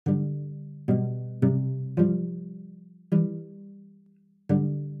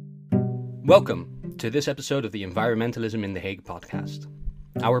Welcome to this episode of the Environmentalism in the Hague podcast.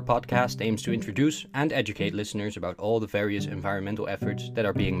 Our podcast aims to introduce and educate listeners about all the various environmental efforts that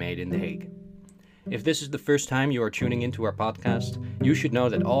are being made in The Hague. If this is the first time you are tuning into our podcast, you should know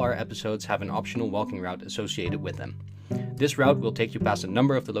that all our episodes have an optional walking route associated with them. This route will take you past a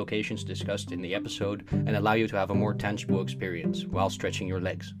number of the locations discussed in the episode and allow you to have a more tangible experience while stretching your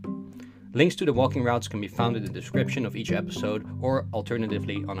legs. Links to the walking routes can be found in the description of each episode or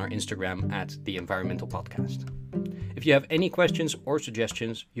alternatively on our Instagram at The Environmental Podcast. If you have any questions or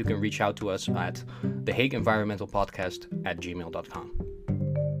suggestions, you can reach out to us at thehagueenvironmentalpodcast@gmail.com.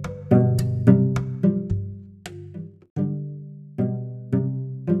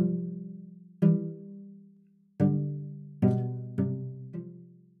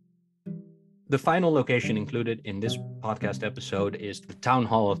 The final location included in this podcast episode is the Town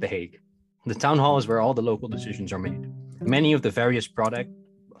Hall of The Hague. The Town Hall is where all the local decisions are made. Many of the various The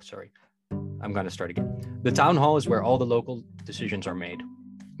Town Hall is where all the local decisions are made.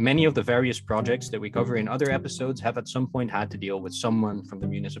 Many of the various projects that we cover in other episodes have at some point had to deal with someone from the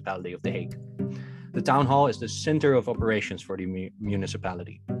municipality of The Hague. The Town Hall is the center of operations for the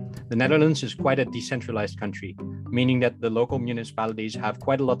municipality. The Netherlands is quite a decentralized country, meaning that the local municipalities have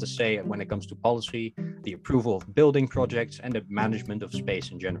quite a lot to say when it comes to policy, the approval of building projects, and the management of space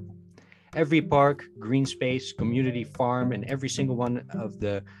in general. Every park, green space, community farm, and every single one of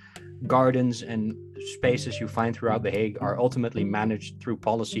the gardens and spaces you find throughout The Hague are ultimately managed through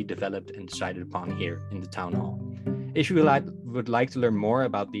policy developed and decided upon here in the Town Hall. If you would like to learn more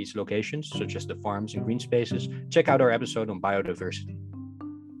about these locations, such as the farms and green spaces, check out our episode on biodiversity.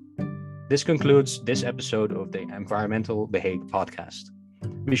 This concludes this episode of the Environmental The Hague podcast.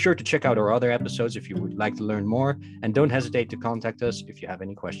 Be sure to check out our other episodes if you would like to learn more, and don't hesitate to contact us if you have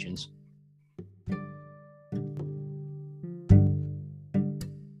any questions.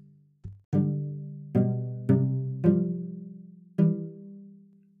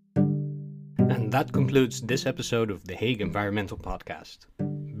 And that concludes this episode of the Hague Environmental Podcast.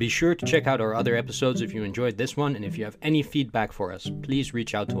 Be sure to check out our other episodes if you enjoyed this one, and if you have any feedback for us, please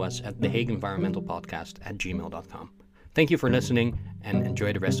reach out to us at thehagueenvironmentalpodcast@gmail.com. Thank you for listening, and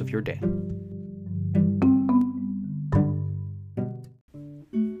enjoy the rest of your day.